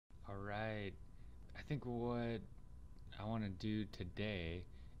think what I want to do today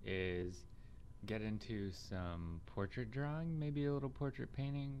is get into some portrait drawing, maybe a little portrait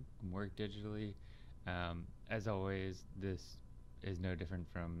painting, work digitally. As always, this is no different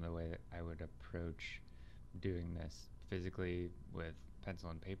from the way that I would approach doing this physically with pencil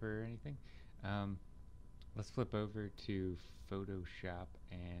and paper or anything. Um, let's flip over to Photoshop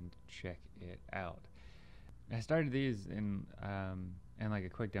and check it out. I started these in like a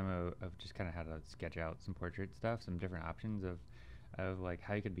quick demo of just kind of how to sketch out some portrait stuff, some different options of like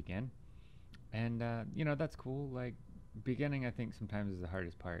how you could begin. And that's cool. Like beginning, I think sometimes is the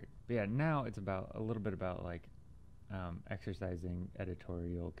hardest part. But yeah, now it's about a little bit about like exercising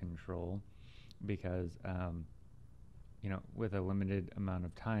editorial control because with a limited amount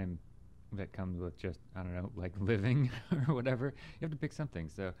of time that comes with just I don't know like living or whatever, you have to pick something.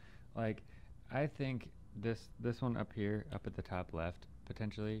 So like I think this one up here, up at the top left,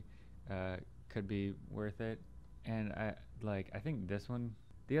 potentially uh, could be worth it. And I think this one,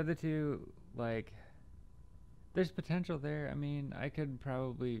 the other two, like there's potential there. I mean, I could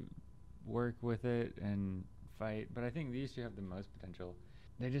probably work with it and fight, but I think these two have the most potential.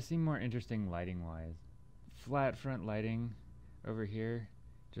 They just seem more interesting lighting wise. Flat front lighting over here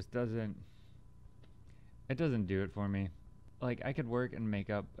just doesn't do it for me. Like I could work and make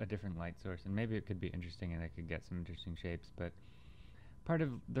up a different light source and maybe it could be interesting and I could get some interesting shapes, but part of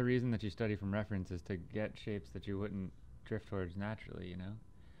the reason that you study from reference is to get shapes that you wouldn't drift towards naturally, you know?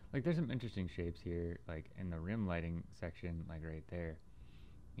 Like there's some interesting shapes here, like in the rim lighting section, like right there.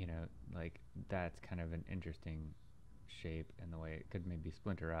 You know, like that's kind of an interesting shape and the way it could maybe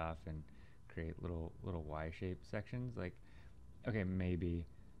splinter off and create little Y-shaped sections. Like, okay, maybe,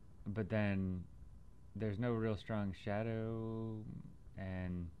 but then there's no real strong shadow,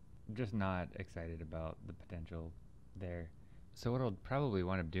 and I'm just not excited about the potential there. So what I'll probably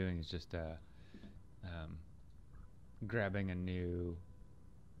wind up doing is just um, grabbing a new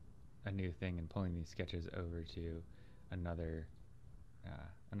thing and pulling these sketches over to another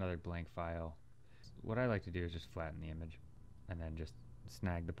another blank file. What I like to do is just flatten the image and then just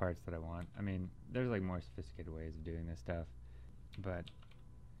snag the parts that I want. I mean, there's like more sophisticated ways of doing this stuff, but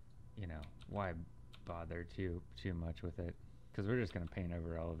why bother too much with it? Because we're just gonna paint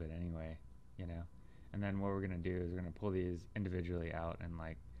over all of it anyway, you know. And then what we're gonna do is we're gonna pull these individually out and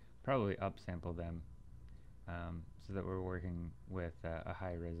like probably upsample them so that we're working with a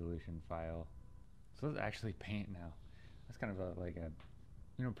high resolution file. So let's actually paint now. That's kind of like a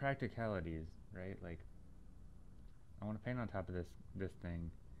practicalities, right? Like I want to paint on top of this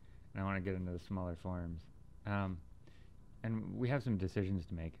thing, and I want to get into the smaller forms. Um, and we have some decisions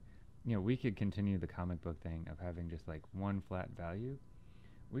to make. We could continue the comic book thing of having just like one flat value.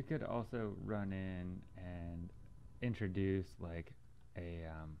 We could also run in and introduce like a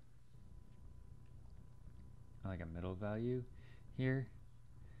middle value here,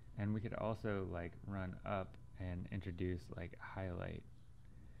 and we could also like run up and introduce like highlight.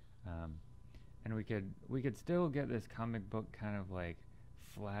 Um, and we could still get this comic book kind of like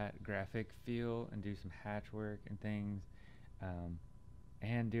flat graphic feel and do some hatch work and things, um,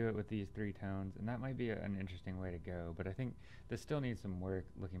 and do it with these three tones, and that might be an interesting way to go. But I think this still needs some work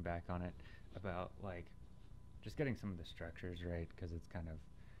looking back on it about like just getting some of the structures right because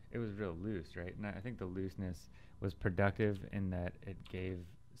it was real loose, right? And I think the looseness was productive in that it gave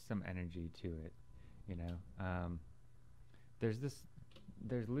some energy to it, you know. There's this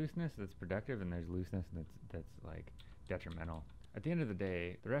there's looseness that's productive and there's looseness that's like detrimental. At the end of the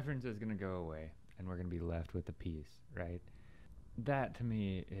day, the reference is going to go away and we're going to be left with a piece, right? That to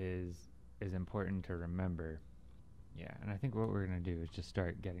me is important to remember. Yeah, and I think what we're going to do is just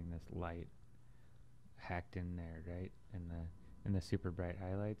start getting this light hacked in there, right? In the super bright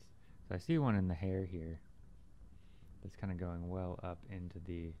highlights. So I see one in the hair here that's kind of going well up into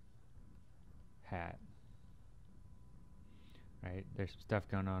the hat, right? There's some stuff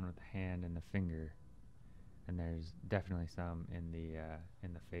going on with the hand and the finger, and there's definitely some in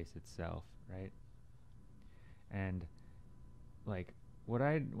the face itself, right? And like what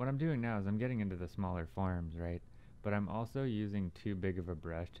I'm doing now is I'm getting into the smaller forms, right? But I'm also using too big of a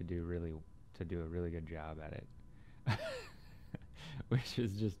brush to do a really good job at it, which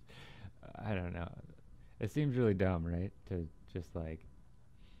is just I don't know. It seems really dumb, right? To just like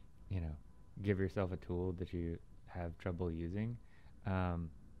you know give yourself a tool that you have trouble using, um,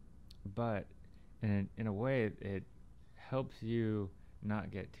 but in a way it helps you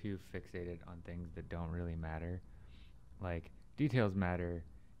not get too fixated on things that don't really matter. Like details matter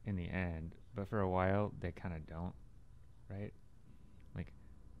in the end, but for a while they kind of don't, right? Like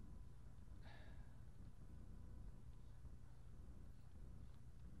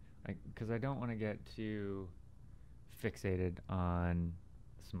like, because I don't want to get too fixated on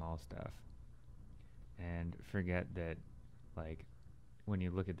small stuff and forget that, like, when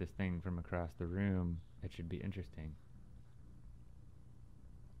you look at this thing from across the room, it should be interesting.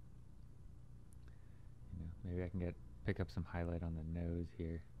 You know, maybe I can pick up some highlight on the nose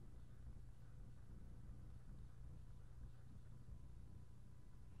here.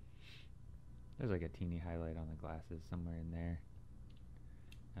 There's like a teeny highlight on the glasses somewhere in there.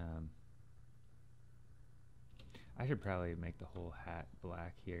 I should probably make the whole hat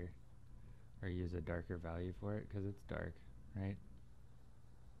black here, or use a darker value for it because it's dark, right?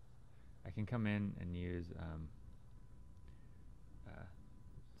 I can come in and use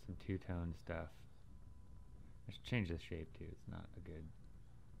some two-tone stuff. I should change the shape too. It's not a good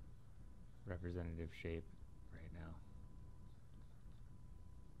representative shape right now.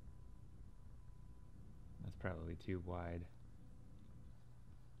 That's probably too wide.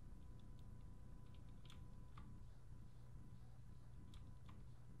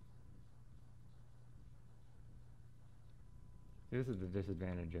 This is the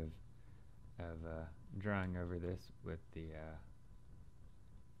disadvantage of drawing over this with the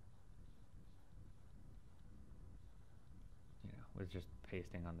with just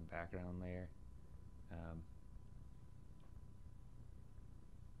pasting on the background layer.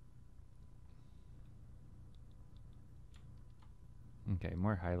 Okay,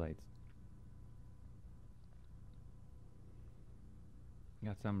 more highlights.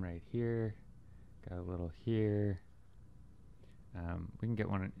 Got some right here. Got a little here. We can get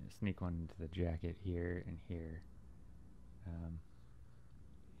one, sneak one into the jacket here and here.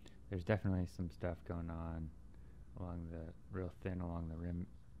 There's definitely some stuff going on along the real thin along the rim,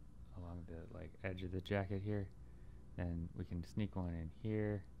 along the like edge of the jacket here. Then we can sneak one in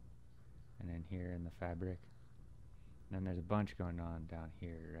here, and then here in the fabric. And then there's a bunch going on down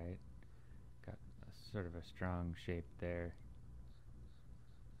here, right? Got a, sort of a strong shape there.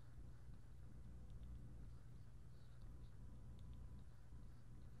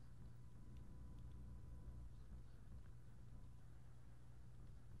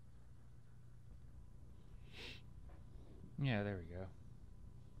 Yeah, there we go.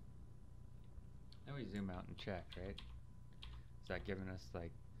 Now we zoom out and check, right? Is that giving us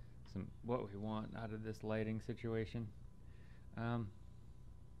like what we want out of this lighting situation?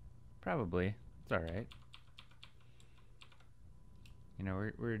 Probably. It's alright. You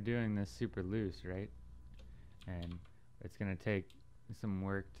know, we're doing this super loose, right? And it's gonna take some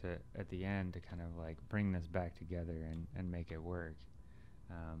work to at the end to kind of like bring this back together and make it work.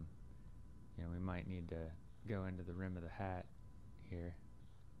 You know, we might need to go into the rim of the hat here,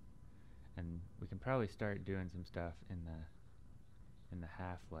 and we can probably start doing some stuff in the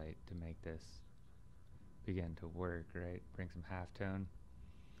half light to make this begin to work, right? Bring some halftone,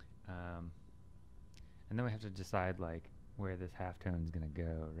 and then we have to decide like where this halftone is gonna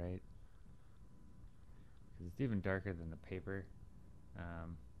go, right? Because it's even darker than the paper.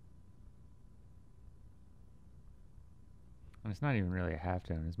 And it's not even really a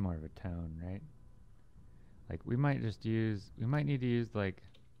halftone, it's more of a tone, right? Like we might need to use like,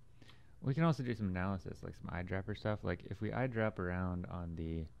 we can also do some analysis, like some eyedropper stuff. Like if we eyedrop around on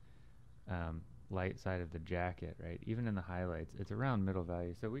the light side of the jacket, right, even in the highlights, it's around middle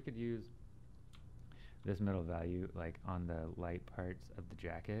value. So we could use this middle value like on the light parts of the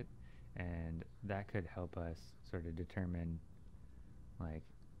jacket, and that could help us sort of determine like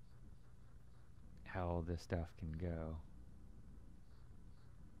how all this stuff can go.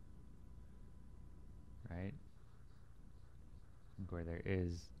 Right? Where there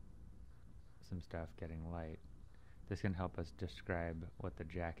is some stuff getting light. This can help us describe what the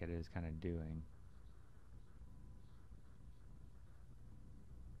jacket is kind of doing.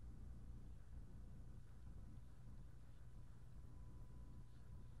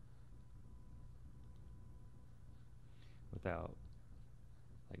 Without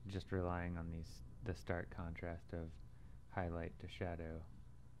like just relying on the stark contrast of highlight to shadow.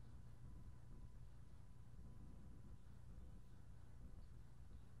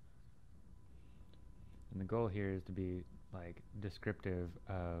 And the goal here is to be like descriptive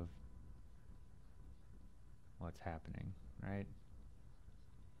of what's happening, right?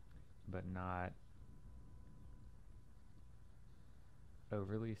 But not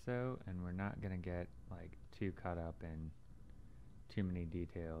overly so, and we're not going to get like too caught up in too many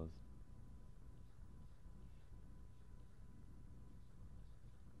details.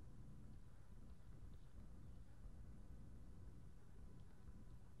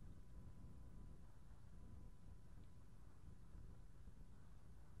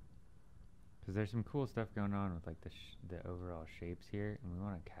 because there's some cool stuff going on with like the overall shapes here, and we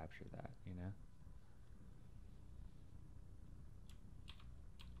want to capture that, you know.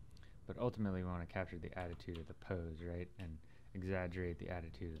 But ultimately, we want to capture the attitude of the pose, right, and exaggerate the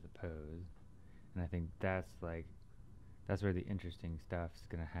attitude of the pose. And I think that's where the interesting stuff's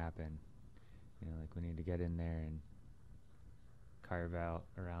gonna happen. You know, like we need to get in there and carve out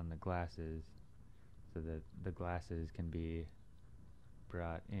around the glasses so that the glasses can be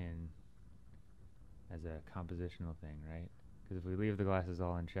brought in as a compositional thing, right? Because if we leave the glasses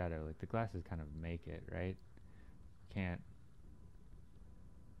all in shadow, like the glasses kind of make it, right? Can't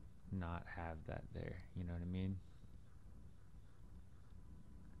not have that there, you know what I mean?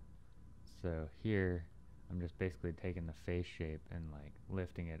 So here, I'm just basically taking the face shape and like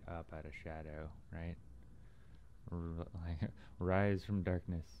lifting it up out of shadow, right? Like rise from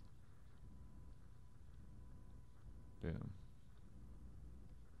darkness. Boom.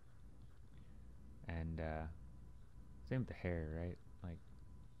 And same with the hair, right? Like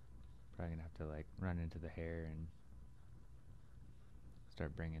probably gonna have to like run into the hair and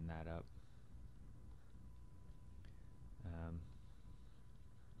start bringing that up.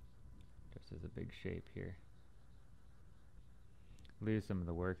 Just as a big shape here. Lose some of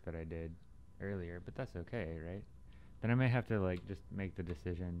the work that I did earlier, but that's okay, right? Then I may have to like just make the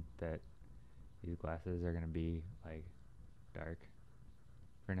decision that these glasses are gonna be like dark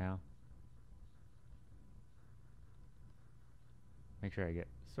for now. Make sure I get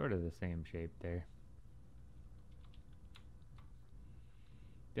sort of the same shape there.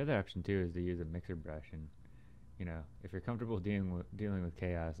 The other option too is to use a mixer brush, and you know, if you're comfortable dealing with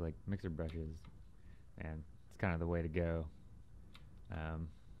chaos, like mixer brushes, and it's kind of the way to go.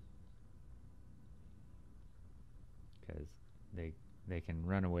 Because they can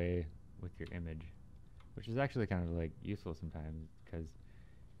run away with your image, which is actually kind of like useful sometimes, because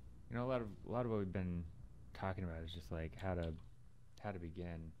you know a lot of what we've been talking about is just like how to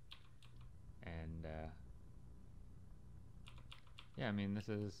begin, and yeah, I mean this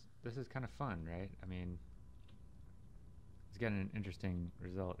is kind of fun, right? I mean, it's got an interesting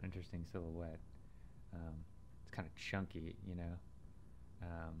result, interesting silhouette. It's kind of chunky, you know.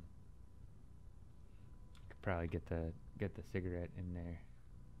 Could probably get the cigarette in there,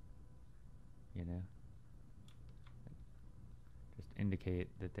 you know. Just indicate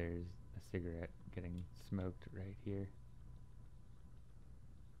that there's a cigarette getting smoked right here.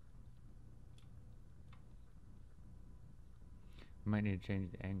 We might need to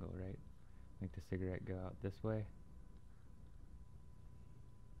change the angle, right? Make the cigarette go out this way.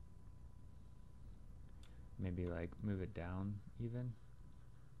 Maybe like move it down even.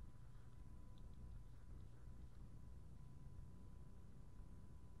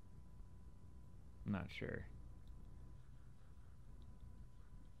 I'm not sure.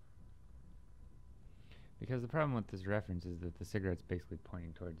 Because the problem with this reference is that the cigarette's basically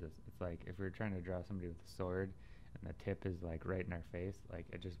pointing towards us. It's like if we were trying to draw somebody with a sword and the tip is like right in our face, like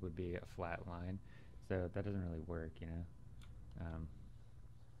it just would be a flat line. So that doesn't really work, you know.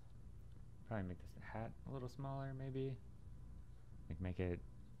 Probably make this hat a little smaller, maybe. Like make it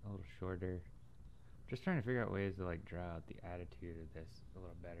a little shorter. Just trying to figure out ways to like draw out the attitude of this a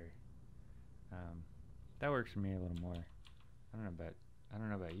little better. That works for me a little more. I don't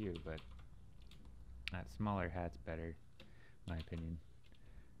know about you, but that smaller hat's better, in my opinion.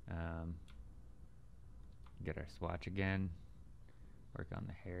 Get our swatch again. Work on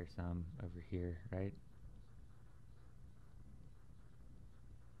the hair some over here, right?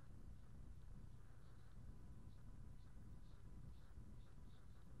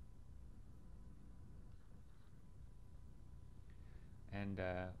 And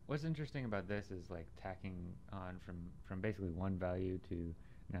what's interesting about this is like tacking on from basically one value to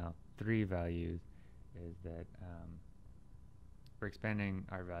now 3 values, is that we're expanding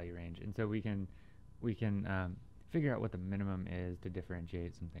our value range, and so we can figure out what the minimum is to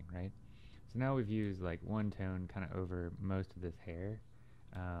differentiate something, right? So now we've used like one tone kind of over most of this hair,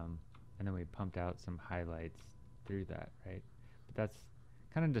 and then we pumped out some highlights through that, right? But that's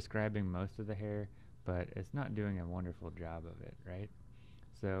kind of describing most of the hair, but it's not doing a wonderful job of it, right?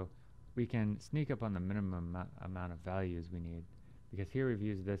 So we can sneak up on the minimum amount of values we need, because here we've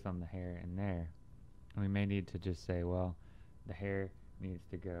used this on the hair and there, and we may need to just say, well, the hair needs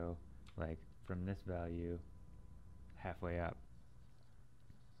to go like from this value halfway up.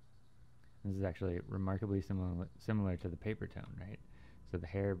 This is actually remarkably similar to the paper tone, right? So the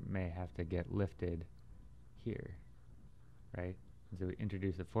hair may have to get lifted here, right? And so we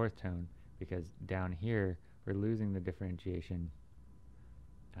introduce a 4th tone because down here we're losing the differentiation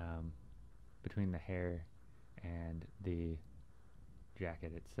between the hair and the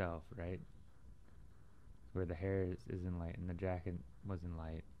jacket itself, right? where the hair is in light and the jacket was in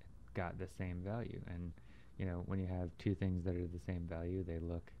light, it got the same value. And when you have two things that are the same value, they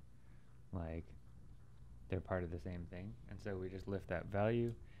look like they're part of the same thing. And so we just lift that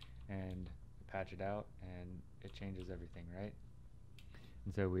value and patch it out, and it changes everything, right?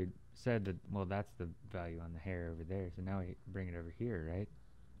 And so we said that, well, that's the value on the hair over there, so now we bring it over here, right?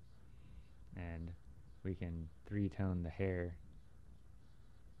 And we can three-tone the hair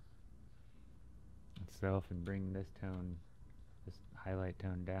itself and bring this tone, this highlight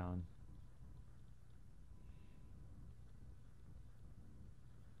tone down.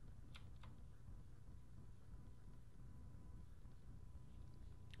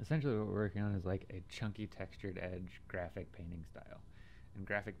 Essentially what we're working on is like a chunky textured edge graphic painting style. And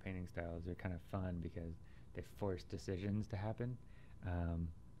graphic painting styles are kind of fun because they force decisions to happen.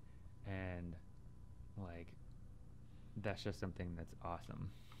 And like, that's just something that's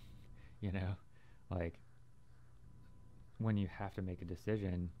awesome. Like when you have to make a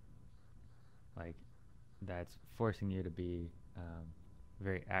decision, like that's forcing you to be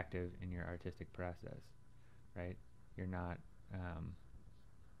very active in your artistic process, right? You're not,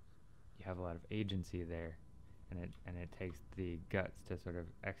 you have a lot of agency there, and it takes the guts to sort of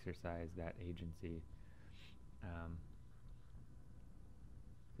exercise that agency.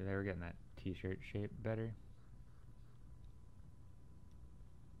 So they were getting that t-shirt shape better.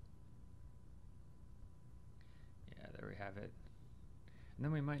 Yeah, there we have it. And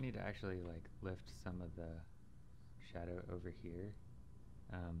then we might need to actually like lift some of the shadow over here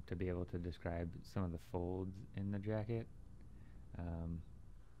to be able to describe some of the folds in the jacket,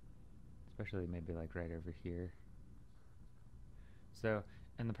 especially maybe like right over here. So,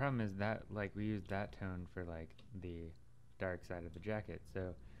 and the problem is that like we used that tone for like the dark side of the jacket,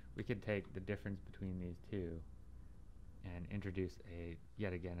 so we could take the difference between these two and introduce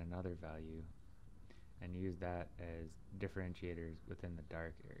yet again another value and use that as differentiators within the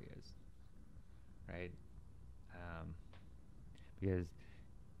dark areas, right? Because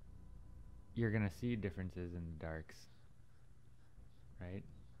you're going to see differences in the darks, right?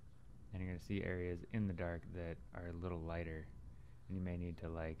 And you're going to see areas in the dark that are a little lighter, and you may need to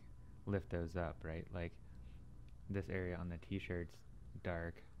like lift those up, right? Like this area on the t-shirt's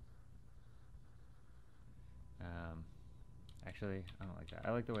dark. Actually, I don't like that.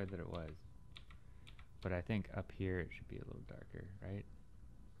 I like the way that it was. But I think up here it should be a little darker, right?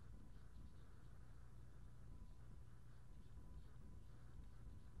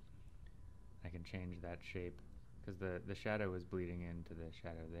 I can change that shape because the shadow was bleeding into the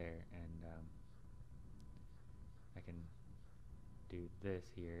shadow there, and I can do this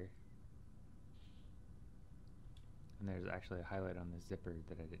here. And there's actually a highlight on the zipper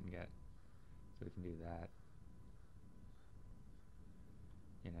that I didn't get, so we can do that.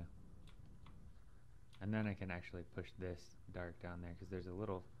 And then I can actually push this dark down there because there's a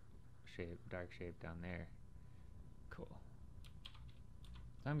little dark shape down there. Cool.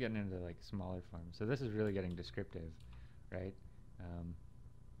 So I'm getting into like smaller forms. So this is really getting descriptive, right?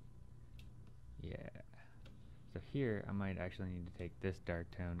 Yeah. So here I might actually need to take this dark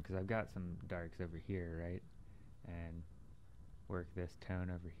tone because I've got some darks over here, right? And work this tone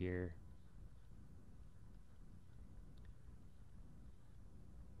over here.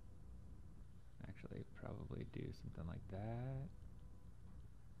 Actually, probably do something like that.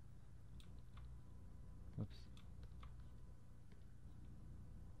 Whoops.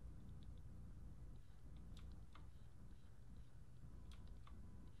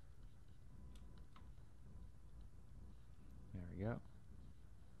 There we go.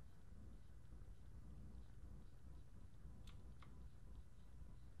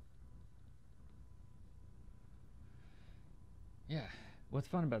 Yeah. What's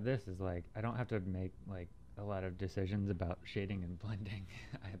fun about this is like I don't have to make like a lot of decisions about shading and blending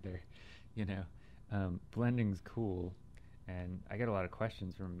either. Blending's cool, and I get a lot of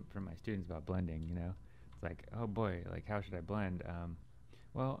questions from my students about blending. It's like, oh boy, like how should I blend?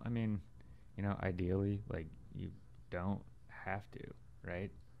 Well, I mean, ideally, like you don't have to,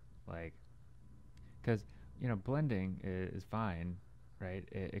 right? Like, because blending is fine, right?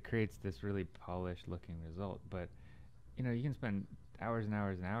 It creates this really polished looking result, but you can spend hours and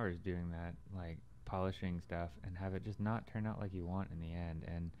hours and hours doing that, like polishing stuff, and have it just not turn out like you want in the end.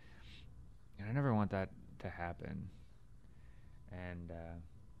 And I never want that to happen. And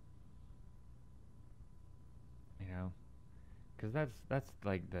because that's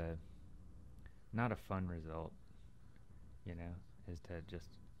like the not a fun result, is to just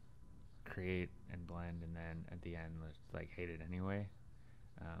create and blend and then at the end let's like hate it anyway.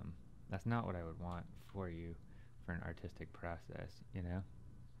 That's not what I would want for you for an artistic process.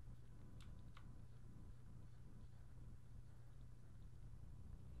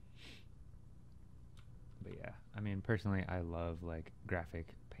 I mean, personally, I love like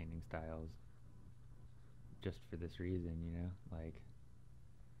graphic painting styles just for this reason, you know? Like,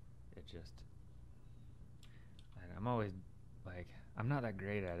 it just, and I'm always like, I'm not that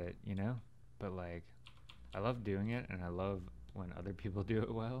great at it, you know? But like, I love doing it, and I love when other people do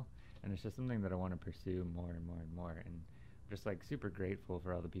it well, and it's just something that I want to pursue more and more and more. And I'm just like super grateful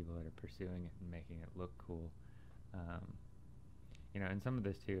for all the people that are pursuing it and making it look cool. Um, you know, and some of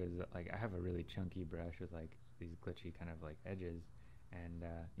this too is that, like, I have a really chunky brush with like these glitchy kind of like edges, and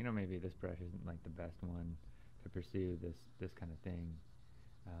you know, maybe this brush isn't like the best one to pursue this kind of thing,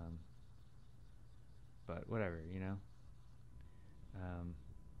 um, but whatever, you know. Um,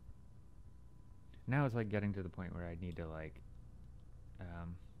 Now it's like getting to the point where I need to like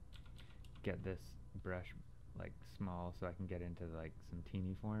um, get this brush like small so I can get into like some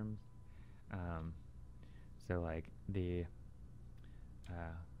teeny forms. Um, so like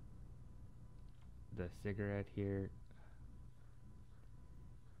uh, the cigarette here,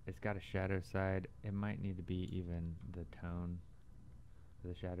 it's got a shadow side. It might need to be even the tone for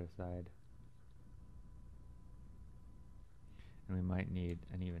the shadow side. And we might need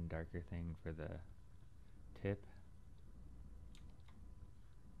an even darker thing for the tip.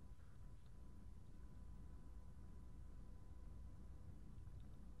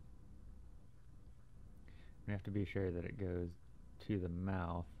 We have to be sure that it goes to the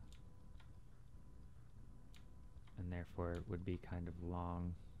mouth, and therefore it would be kind of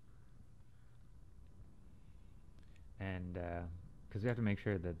long. And because we have to make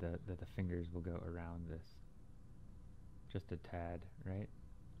sure that the fingers will go around this just a tad, right?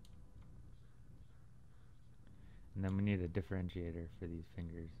 And then we need a differentiator for these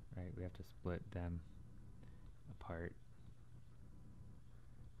fingers, right? We have to split them apart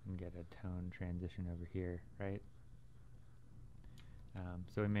and get a tone transition over here, right?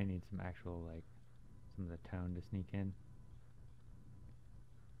 So we may need some actual, like, some of the tone to sneak in.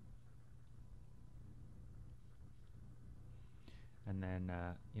 And then,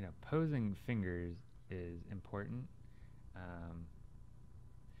 you know, posing fingers is important.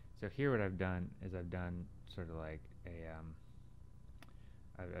 So here what I've done is I've done sort of like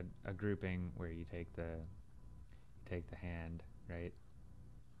a grouping where you take the hand, right,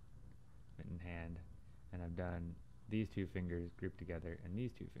 mitten hand, and I've done these two fingers grouped together and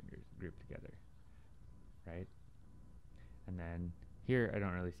these two fingers grouped together, right? And then here I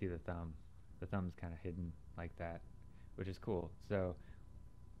don't really see the thumb. The thumb's kind of hidden like that, which is cool. So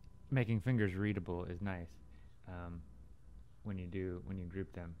making fingers readable is nice when you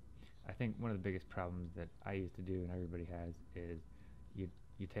group them. I think one of the biggest problems that I used to do and everybody has is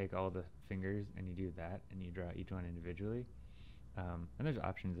you take all the fingers and you do that and you draw each one individually. And there's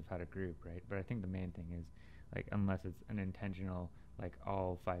options of how to group, right? But I think the main thing is, like, unless it's an intentional, like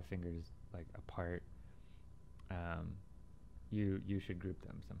all 5 fingers like apart, you should group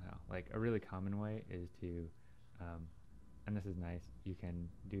them somehow. Like a really common way is to, and this is nice, you can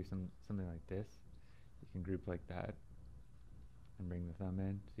do something like this. You can group like that and bring the thumb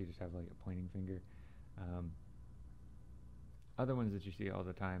in, so you just have like a pointing finger. Other ones that you see all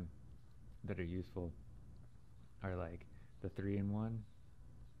the time that are useful are like the 3-in-1,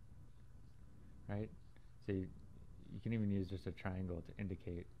 right? So you can even use just a triangle to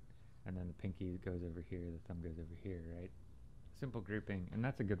indicate, and then the pinky goes over here, the thumb goes over here, right? Simple grouping, and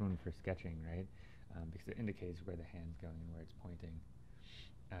that's a good one for sketching, right? Because it indicates where the hand's going and where it's pointing.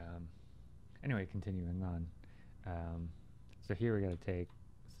 Anyway, continuing on. So here we got to take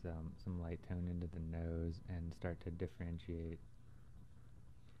some light tone into the nose and start to differentiate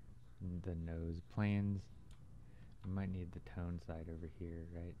the nose planes. We might need the tone side over here,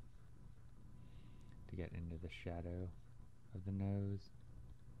 right, to get into the shadow of the nose.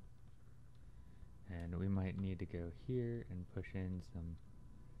 And we might need to go here and push in some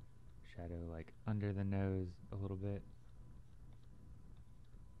shadow like under the nose a little bit.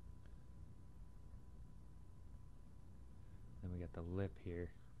 Then we got the lip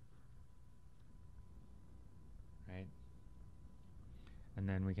here, right? And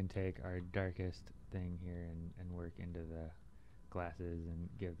then we can take our darkest thing here and work into the glasses and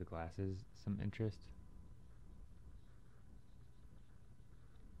give the glasses some interest.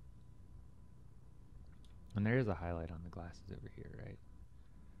 And there is a highlight on the glasses over here, right?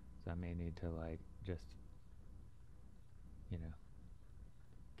 So I may need to like just, you know,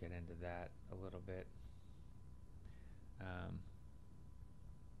 get into that a little bit.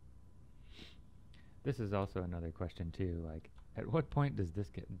 This is also another question too, like at what point does this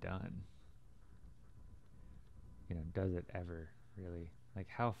get done? You know, does it ever really? Like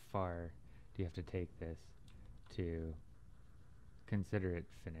how far do you have to take this to consider it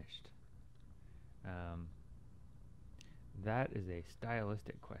finished? that is a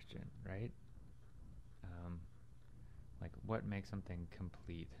stylistic question, right? Like, what makes something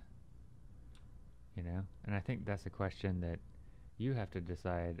complete? You know? And I think that's a question that you have to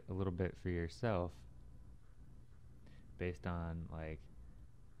decide a little bit for yourself based on like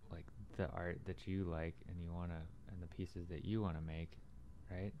the art that you like and you want to and the pieces that you want to make,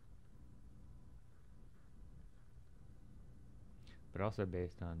 right? But also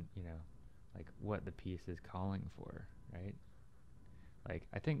based on, like what the piece is calling for, right? Like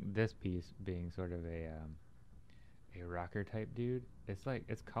I think this piece being sort of a rocker type dude, it's like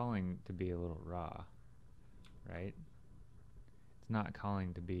it's calling to be a little raw, right? It's not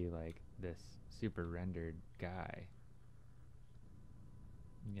calling to be like this super rendered guy,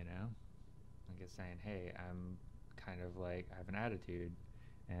 you know? Like it's saying, hey, I'm kind of like, I have an attitude,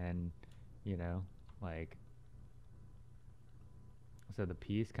 and, you know, like, so the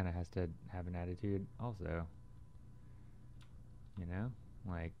piece kind of has to have an attitude also, you know?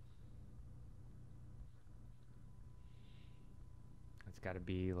 Like, it's got to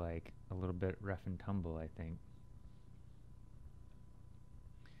be like a little bit rough and tumble, I think.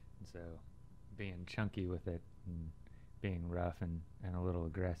 And so being chunky with it and being rough and a little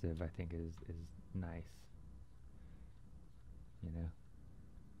aggressive, I think is nice, you know?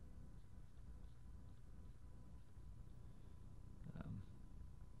 Um,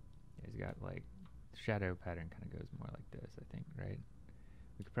 he's got like, shadow pattern kind of goes more like this, I think, right?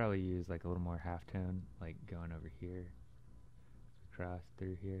 We could probably use like a little more halftone, like going over here, across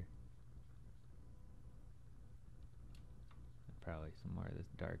through here. And probably some more of this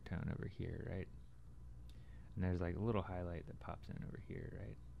dark tone over here, right? And there's like a little highlight that pops in over here,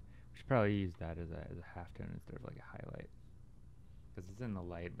 right? We should probably use that as a halftone instead of like a highlight. Because it's in the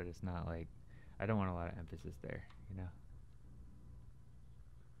light, but it's not like, I don't want a lot of emphasis there, you know?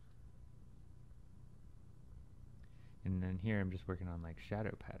 And then here I'm just working on like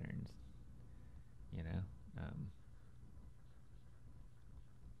shadow patterns, you know?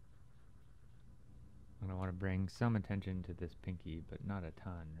 And I want to bring some attention to this pinky, but not a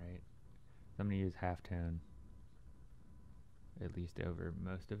ton, right? So I'm going to use halftone, at least over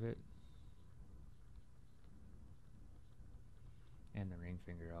most of it. And the ring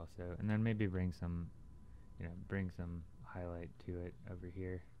finger also. And then maybe bring some, bring some highlight to it over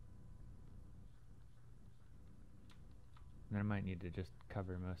here. And then I might need to just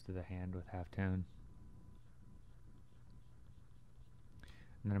cover most of the hand with halftone.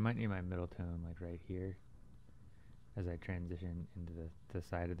 And then I might need my middle tone like right here as I transition into the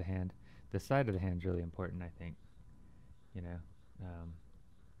side of the hand. The side of the hand is really important, I think, you know,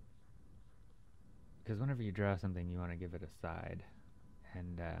 because whenever you draw something, you want to give it a side,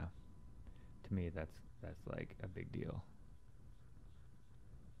 and to me, that's like a big deal.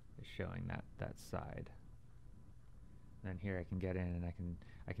 Is showing that side. And then here I can get in, and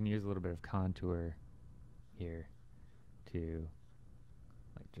I can use a little bit of contour here to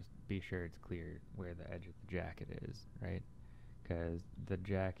like just be sure it's clear where the edge of the jacket is, right? Because the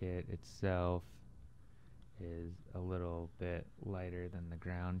jacket itself is a little bit lighter than the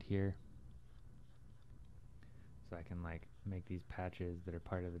ground here. So I can like make these patches that are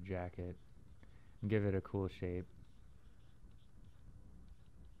part of the jacket and give it a cool shape.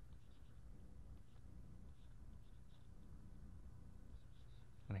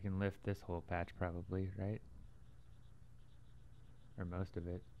 And I can lift this whole patch probably, right? Or most of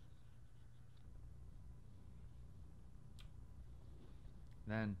it.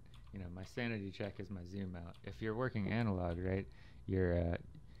 Then, my sanity check is my zoom out. If you're working analog, right,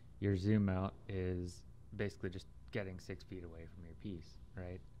 your zoom out is basically just getting 6 feet away from your piece,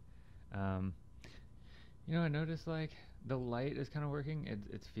 right? I noticed like the light is kind of working.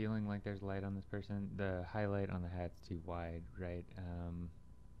 It's feeling like there's light on this person. The highlight on the hat's too wide, right?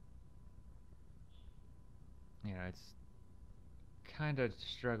 It's kind of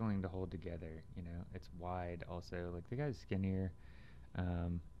struggling to hold together. It's wide also. Like the guy's skinnier,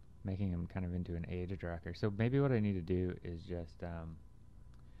 making him kind of into an aged rocker. So maybe what I need to do is just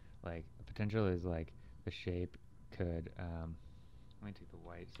like the potential is like the shape could. Let me take the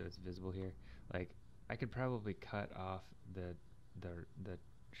white so it's visible here. Like I could probably cut off the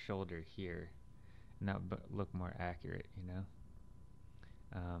shoulder here, and that would look more accurate, and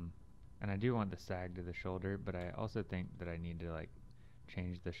I do want the sag to the shoulder, but I also think that I need to like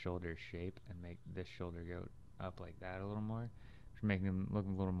change the shoulder shape and make this shoulder go up like that a little more, which making them look a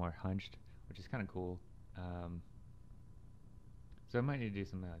little more hunched, which is kind of cool. So I might need to do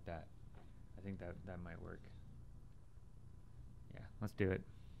something like that. I think that might work. Yeah, let's do it.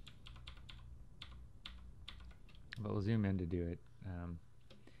 But we'll zoom in to do it,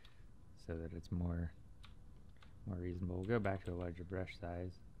 so that it's more more reasonable. We'll go back to a larger brush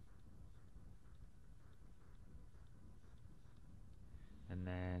size. And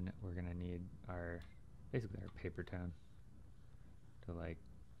then we're gonna need basically our paper tone to like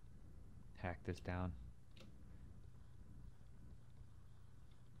hack this down.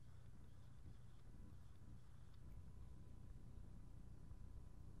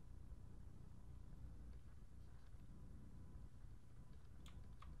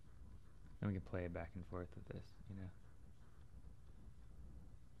 And we can play back and forth with this, you know.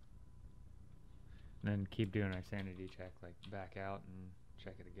 And then keep doing our sanity check, like back out and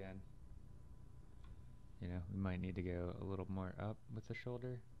check it again. You know, we might need to go a little more up with the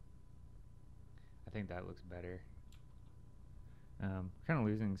shoulder. I think that looks better. Kind of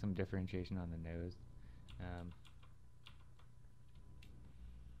losing some differentiation on the nose.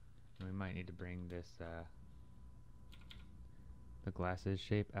 And we might need to bring this, the glasses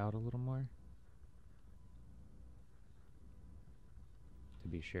shape out a little more to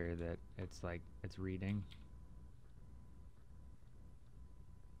be sure that it's reading.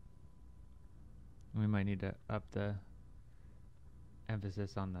 We might need to up the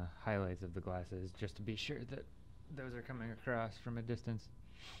emphasis on the highlights of the glasses just to be sure that those are coming across from a distance.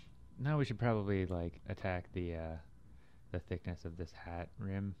 Now we should probably like attack the thickness of this hat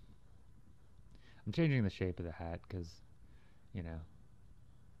rim. I'm changing the shape of the hat because, you know,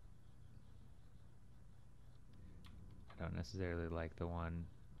 I don't necessarily like the one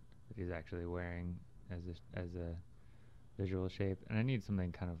that he's actually wearing as a visual shape, and I need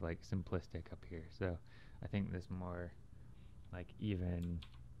something kind of like simplistic up here. So I think this more like even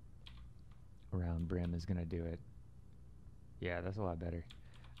round brim is gonna do it. Yeah, that's a lot better.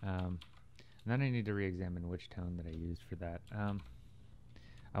 And then I need to re-examine which tone that I used for that.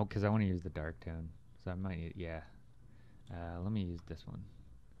 Because I want to use the dark tone, so I might need, yeah. Let me use this one.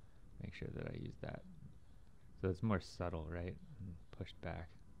 Make sure that I use that. So it's more subtle, right? And pushed back.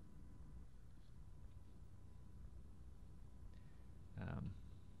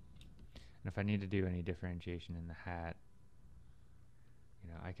 And if I need to do any differentiation in the hat,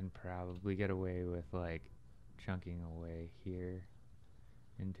 you know, I can probably get away with like chunking away here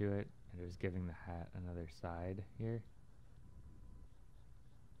into it and just giving the hat another side here.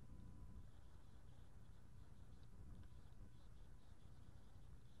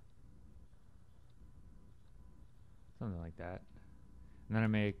 Something like that. And then I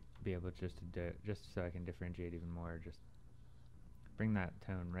may be able just so I can differentiate even more, just bring that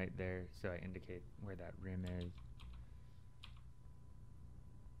tone right there so I indicate where that rim is.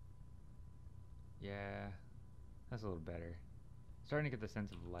 Yeah, that's a little better. Starting to get the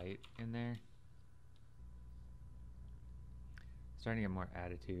sense of light in there. Starting to get more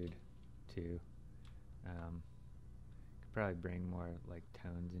attitude too. Could probably bring more like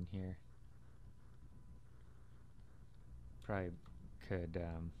tones in here. Probably could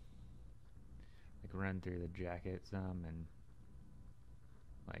like run through the jacket some and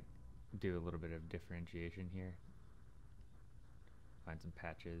like do a little bit of differentiation here. Find some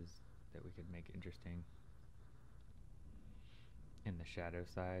patches that we could make interesting in the shadow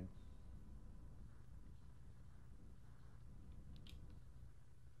side.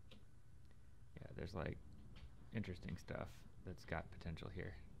 Yeah, there's like interesting stuff that's got potential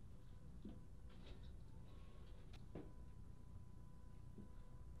here.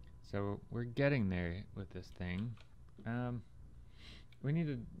 So we're getting there with this thing. We need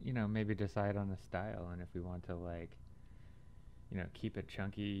to, you know, maybe decide on a style, and if we want to like, you know, keep it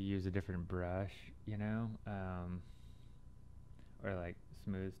chunky, use a different brush, you know, or like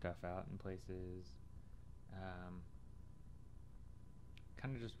smooth stuff out in places.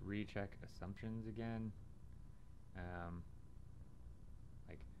 Kind of just recheck assumptions again.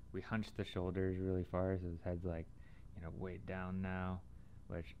 Like we hunched the shoulders really far, so his head's like, you know, weighed down now,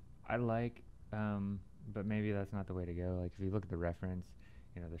 which I like, but maybe that's not the way to go. Like if you look at the reference,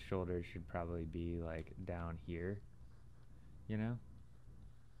 you know, the shoulders should probably be like down here, you know?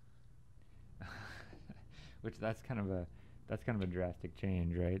 Which that's kind of a drastic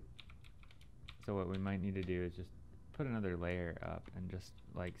change, right? So what we might need to do is just put another layer up and just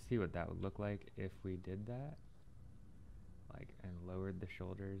like see what that would look like if we did that. Like and lowered the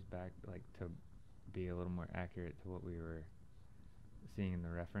shoulders back like to be a little more accurate to what we were seeing in the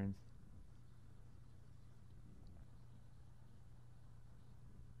reference.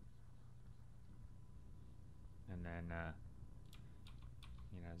 And then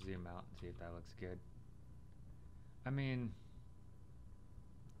you know, zoom out and see if that looks good. I mean,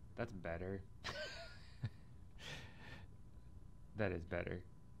 that's better. That is better.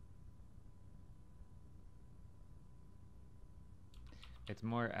 It's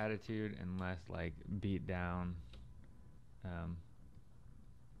more attitude and less like beat down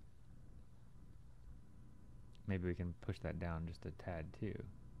Maybe we can push that down just a tad too.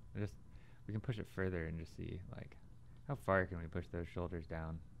 Just we can push it further and just see like how far can we push those shoulders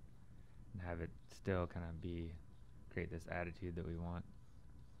down and have it still kind of create this attitude that we want.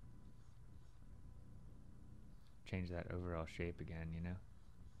 Change that overall shape again, you know?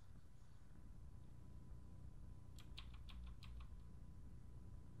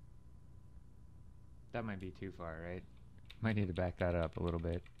 That might be too far, right? Might need to back that up a little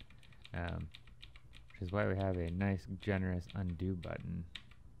bit. Which is why we have a nice, generous undo button.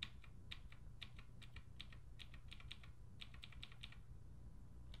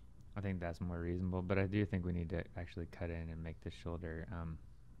 I think that's more reasonable, but I do think we need to actually cut in and make the shoulder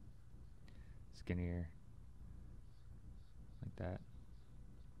skinnier, like that.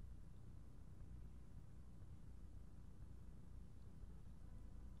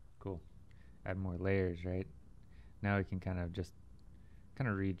 Cool. Add more layers, right? Now we can kind of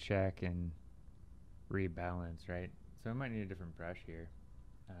recheck and rebalance, right? So I might need a different brush here.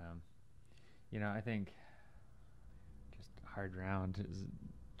 You know, I think just hard round is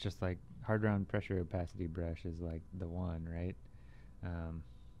just like hard round pressure opacity brush is like the one, right?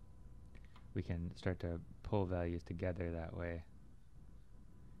 We can start to pull values together that way,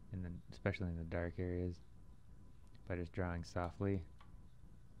 especially in the dark areas, by just drawing softly.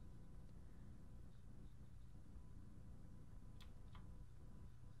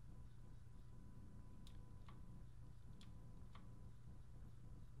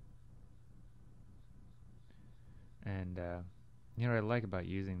 And you know what I like about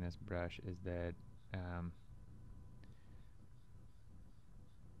using this brush is that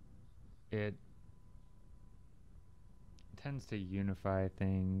it tends to unify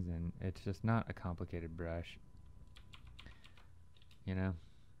things, and it's just not a complicated brush. You know,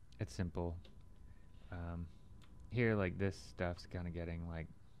 it's simple. Here, like, this stuff's kind of getting like,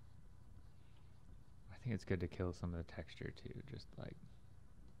 I think it's good to kill some of the texture too. Just like,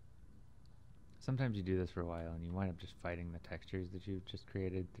 sometimes you do this for a while and you wind up just fighting the textures that you've just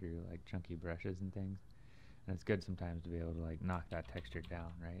created through like chunky brushes and things. And it's good sometimes to be able to like knock that texture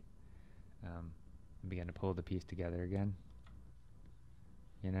down, right? And begin to pull the piece together again.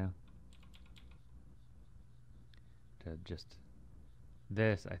 You know? To just,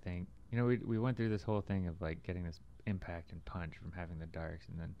 this, I think, you know, we went through this whole thing of like getting this impact and punch from having the darks,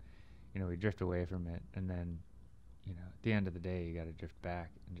 and then, you know, we drift away from it, and then, you know, at the end of the day, you got to drift back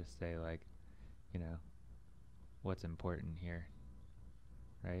and just say like, you know, what's important here,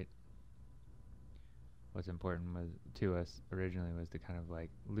 right? What's important was to us originally was to kind of like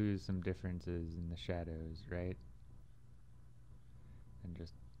lose some differences in the shadows, right? And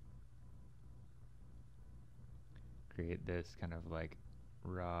just create this kind of like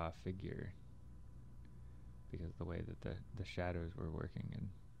raw figure, because the way that the shadows were working and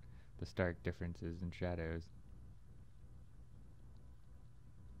the stark differences in shadows.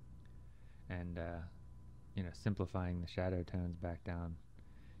 And you know, simplifying the shadow tones back down,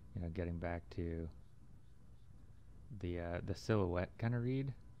 you know, getting back to the silhouette kind of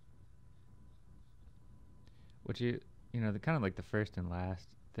read, which you know, the kind of like the first and last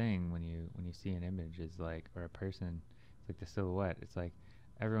thing when you see an image is like, or a person, it's like the silhouette. It's like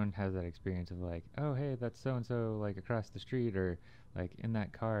everyone has that experience of like, oh hey, that's so and so, like across the street, or like in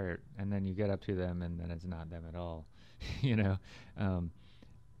that car, and then you get up to them and then it's not them at all. You know,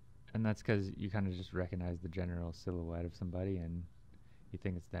 and that's because you kind of just recognize the general silhouette of somebody and you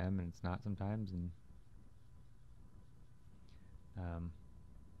think it's them and it's not sometimes. And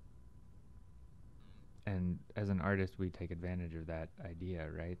and as an artist, we take advantage of that idea,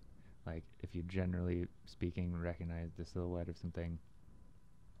 right? Like, if you generally speaking recognize the silhouette of something,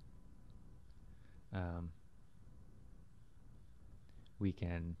 we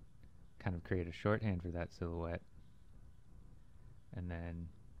can kind of create a shorthand for that silhouette, and then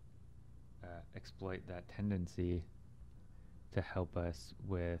exploit that tendency to help us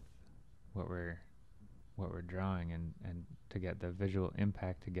with what we're drawing, and to get the visual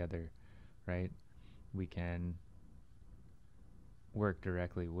impact together, right? We can work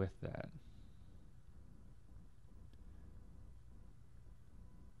directly with that.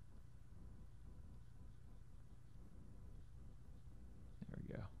 There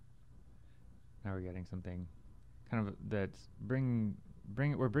we go. Now we're getting something kind of that's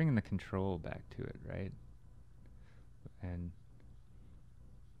we're bringing the control back to it, right? And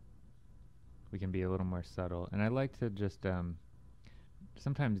we can be a little more subtle. And I like to just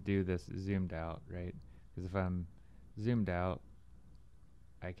sometimes do this zoomed out, right? Because if I'm zoomed out,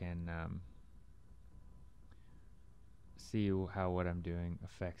 I can see how what I'm doing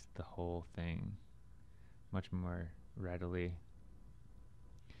affects the whole thing much more readily,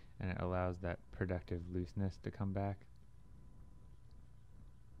 and it allows that productive looseness to come back.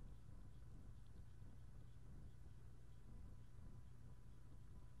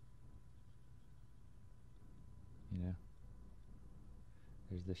 You know,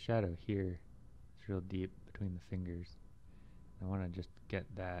 there's the shadow here. It's real deep between the fingers. I want to just get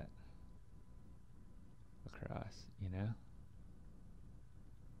that across, you know?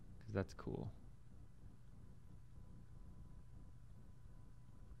 Because that's cool.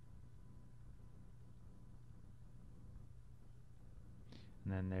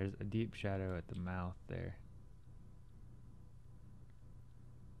 And then there's a deep shadow at the mouth there.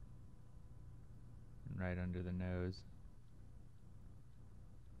 And right under the nose.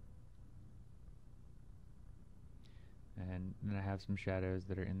 And then I have some shadows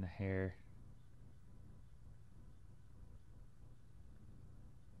that are in the hair.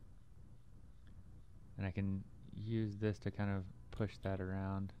 And I can use this to kind of push that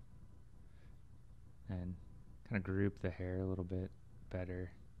around and kind of group the hair a little bit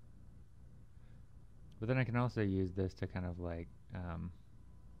better. But then I can also use this to kind of like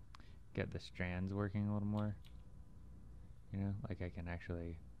get the strands working a little more. You know, like I can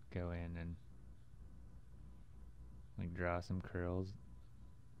actually go in and like draw some curls.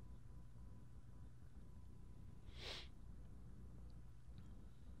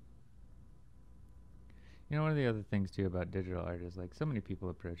 You know, one of the other things too about digital art is like so many people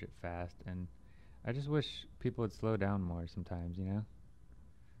approach it fast, and I just wish people would slow down more sometimes, you know?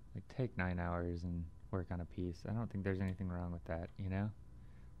 Like take 9 hours and work on a piece. I don't think there's anything wrong with that, you know?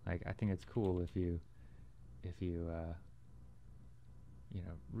 Like I think it's cool if you you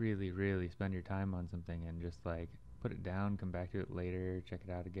know, really spend your time on something and just like put it down, come back to it later, check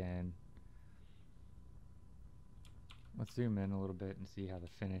it out again. Let's zoom in a little bit and see how the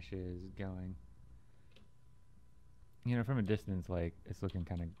finish is going. You know, from a distance, like it's looking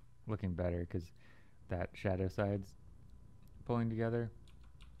better because that shadow side's pulling together,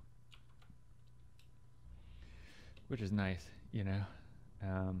 which is nice, you know.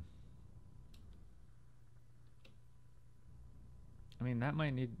 I mean, that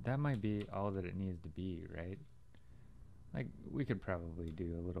might be all that it needs to be, right? Like we could probably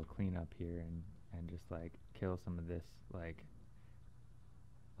do a little cleanup here and just like kill some of this like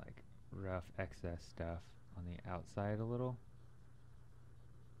rough excess stuff on the outside a little,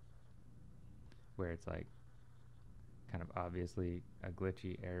 where it's like kind of obviously a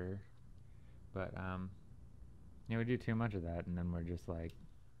glitchy error. But you know, we do too much of that and then we're just like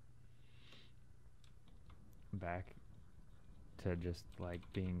back to just like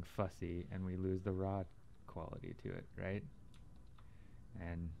being fussy and we lose the raw quality to it, right?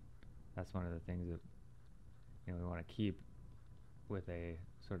 And that's one of the things that, you know, we want to keep with a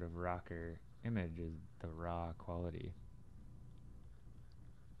sort of rocker image is the raw quality.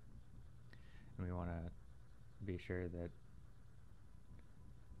 And we want to be sure that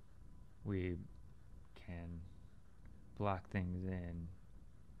we can block things in,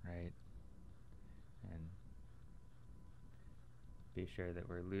 right? And be sure that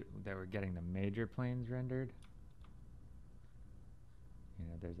we're getting the major planes rendered. You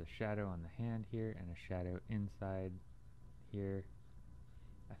know, there's a shadow on the hand here and a shadow inside here.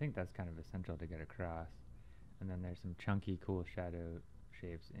 I think that's kind of essential to get across. And then there's some chunky, cool shadow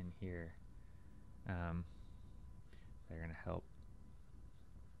shapes in here. They're going to help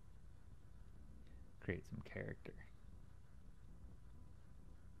create some character.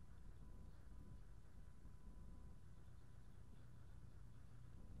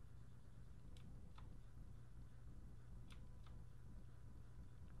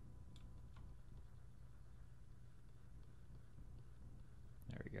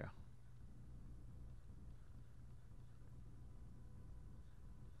 There we go.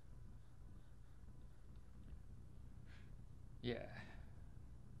 Yeah.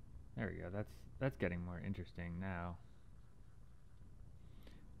 There we go. That's getting more interesting now.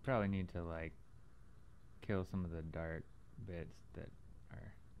 Probably need to like kill some of the dark bits that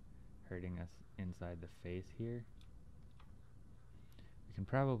are hurting us inside the face here. We can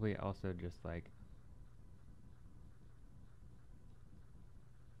probably also just like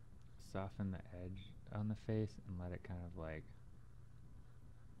soften the edge on the face and let it kind of like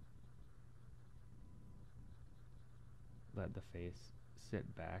let the face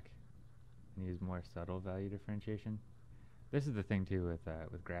sit back and use more subtle value differentiation. This is the thing too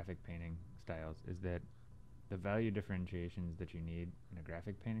with graphic painting styles, is that the value differentiations that you need in a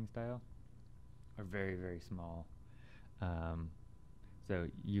graphic painting style are very small. So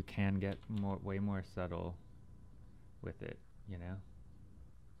you can get way more subtle with it, you know.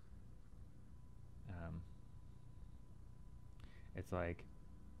 it's like,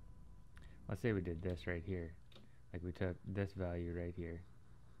 let's say we did this right here. Like we took this value right here.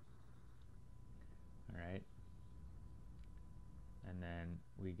 Alright? And then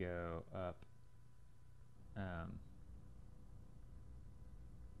we go up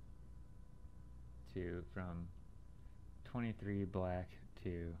to from 23 black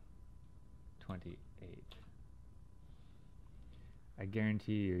to 28. I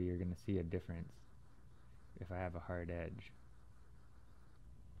guarantee you're going to see a difference if I have a hard edge.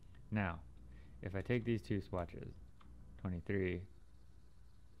 Now, if I take these two swatches, 23,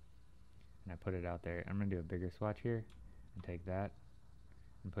 and I put it out there, I'm going to do a bigger swatch here and take that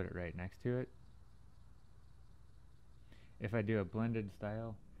and put it right next to it. If I do a blended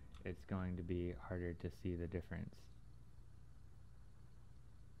style, it's going to be harder to see the difference.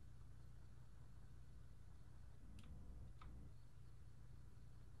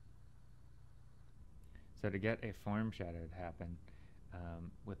 So to get a form shadow to happen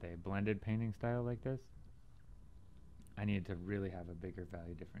with a blended painting style like this, I need to really have a bigger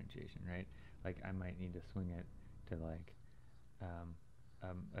value differentiation, right? Like I might need to swing it to like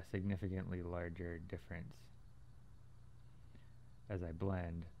a significantly larger difference as I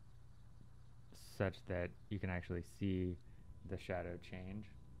blend, such that you can actually see the shadow change.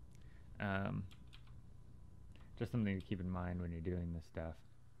 Just something to keep in mind when you're doing this stuff,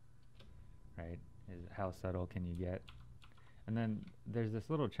 right, is how subtle can you get. And then there's this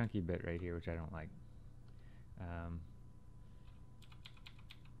little chunky bit right here which I don't like.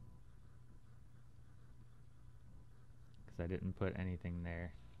 Because I didn't put anything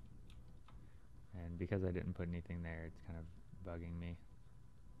there. And because I didn't put anything there, it's kind of bugging me.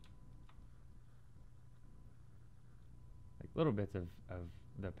 Like little bits of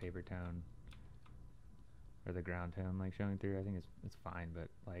the paper tone or the ground tone like showing through, I think it's fine, but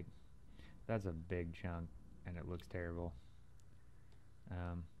like that's a big chunk and it looks terrible.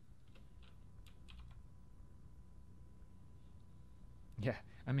 Yeah,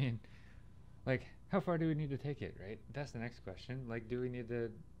 I mean, like how far do we need to take it, right? That's the next question. Like do we need to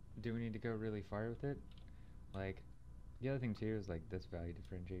go really far with it? Like the other thing too is like this value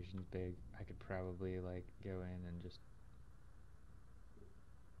differentiation is big. I could probably like go in and just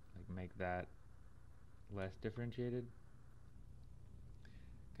like make that less differentiated,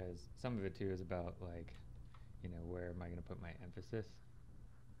 because some of it too is about like, you know, where am I going to put my emphasis.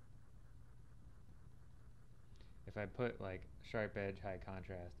 If I put like sharp edge, high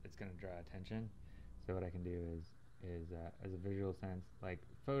contrast, it's going to draw attention. So what I can do is as a visual sense, like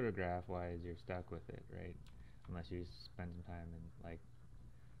photograph wise, you're stuck with it, right? Unless you spend some time in like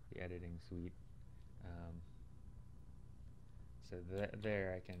the editing suite. So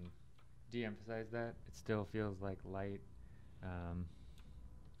there I can de-emphasize that. It still feels like light.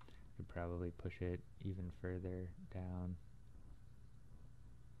 Could probably push it even further down.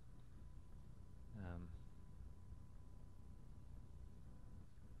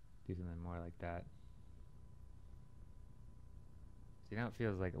 Do something more like that. See, now it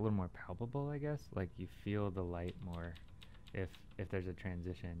feels like a little more palpable, I guess. Like you feel the light more if there's a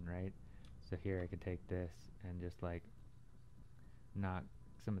transition, right? So here I could take this and just like knock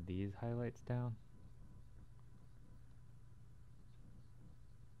some of these highlights down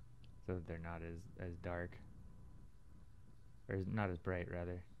so that they're not as dark, or not as bright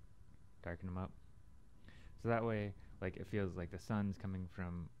rather. Darken them up. So that way, like it feels like the sun's coming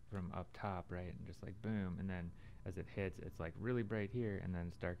from up top, right? And just like boom, and then as it hits, it's like really bright here, and then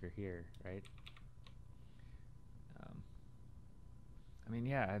it's darker here, right? I mean,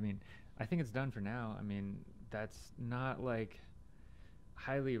 yeah, I mean, I think it's done for now. I mean, that's not like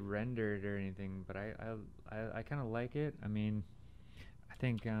highly rendered or anything, but I kind of like it. I mean, I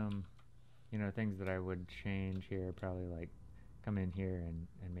think you know, things that I would change here, probably like come in here and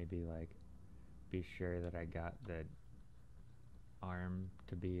maybe like be sure that I got the arm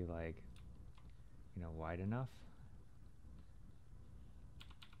to be like, you know, wide enough.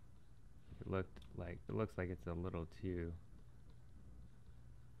 It looks like it's a little too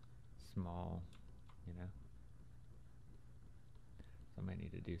small, you know. So I might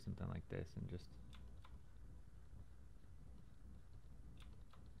need to do something like this and just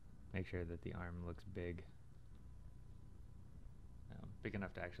make sure that the arm looks big. Big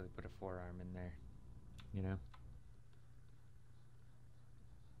enough to actually put a forearm in there, you know.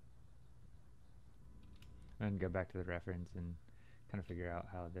 And go back to the reference and kind of figure out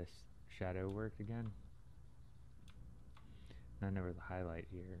how this shadow worked again. And then there was a highlight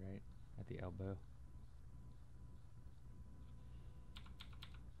here, right, at the elbow.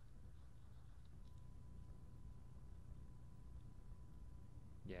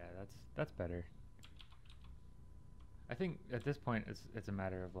 Yeah, that's better. I think at this point it's a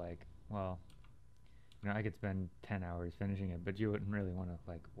matter of like, well, I could spend 10 hours finishing it, but you wouldn't really want to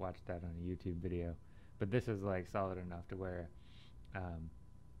like watch that on a YouTube video. But this is like solid enough to where um,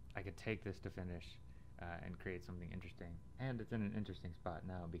 I could take this to finish and create something interesting. And it's in an interesting spot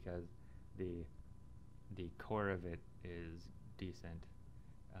now because the the core of it is decent.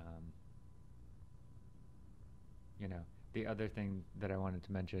 Um, you know, the other thing that I wanted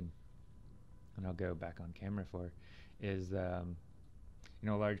to mention, and I'll go back on camera for, is a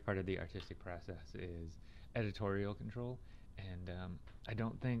large part of the artistic process is editorial control, and I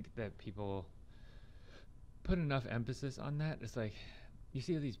don't think that people put enough emphasis on that. It's like you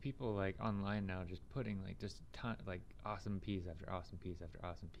see these people like online now just putting like just like awesome piece after awesome piece after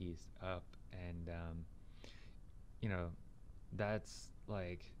awesome piece up, and you know that's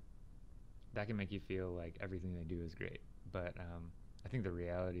like that can make you feel like everything they do is great. But I think the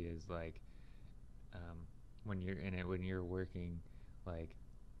reality is like um, when you're in it, when you're working, like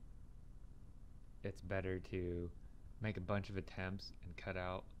it's better to make a bunch of attempts and cut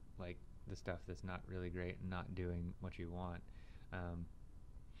out like the stuff that's not really great and not doing what you want. Um,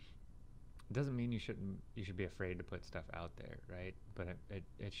 doesn't mean you should be afraid to put stuff out there, right? But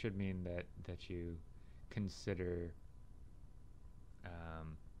it should mean that you consider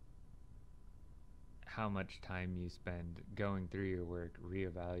um, how much time you spend going through your work,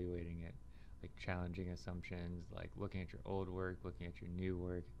 reevaluating it, like challenging assumptions, like looking at your old work, looking at your new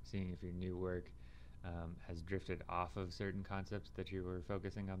work, seeing if your new work has drifted off of certain concepts that you were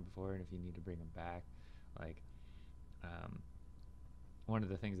focusing on before, and if you need to bring them back. Like, um, one of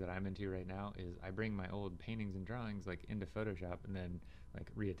the things that I'm into right now is I bring my old paintings and drawings like into Photoshop and then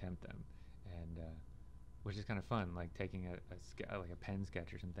like reattempt them, and which is kind of fun, like taking like a pen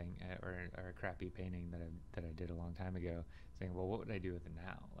sketch or something, or a crappy painting that I did a long time ago, saying, well, what would I do with it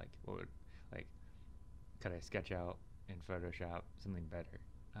now? Like, what would like could I sketch out in Photoshop something better?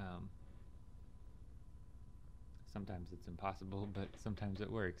 Um, Sometimes it's impossible, but sometimes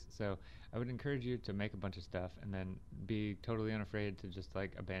it works. So I would encourage you to make a bunch of stuff and then be totally unafraid to just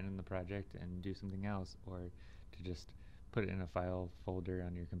like abandon the project and do something else, or to just put it in a file folder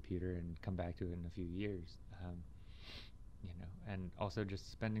on your computer and come back to it in a few years. And also just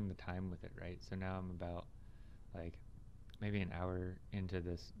spending the time with it, right? So now I'm about like maybe an hour into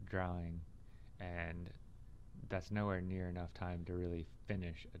this drawing, and that's nowhere near enough time to really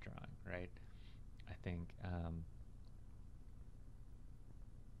finish a drawing, right? I think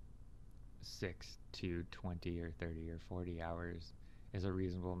 6 to 20 or 30 or 40 hours is a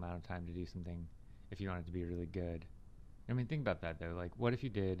reasonable amount of time to do something if you want it to be really good. I mean, think about that though. Like, what if you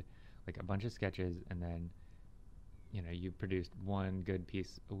did like a bunch of sketches and then you produced one good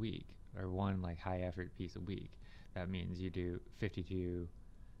piece a week, or one like high effort piece a week? That means you do 52,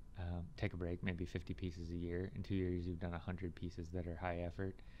 take a break, maybe 50 pieces a year. In 2 years, you've done 100 pieces that are high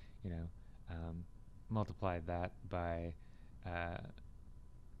effort. You know, multiply that by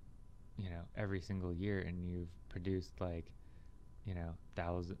every single year, and you've produced like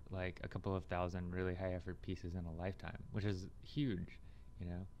a couple of thousand really high effort pieces in a lifetime, which is huge.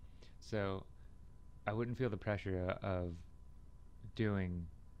 So I wouldn't feel the pressure of doing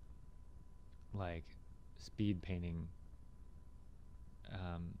like speed painting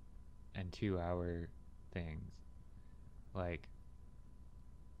and 2 hour things, like,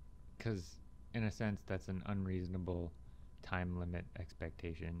 because in a sense that's an unreasonable time limit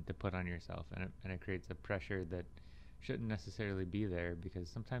expectation to put on yourself, and it creates a pressure that shouldn't necessarily be there, because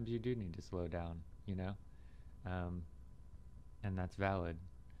sometimes you do need to slow down, um, and that's valid.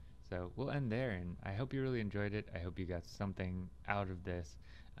 So we'll end there, and I hope you really enjoyed it. I hope you got something out of this.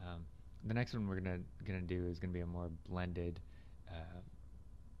 The next one we're gonna do is gonna be a more blended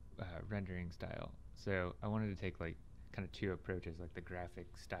rendering style. So I wanted to take like kind of two approaches, like the graphic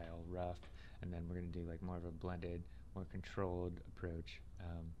style rough, and then we're gonna do like more of a blended, more controlled approach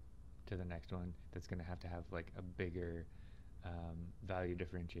to the next one. That's gonna have to have like a bigger value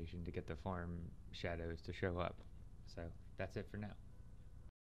differentiation to get the form shadows to show up. So that's it for now.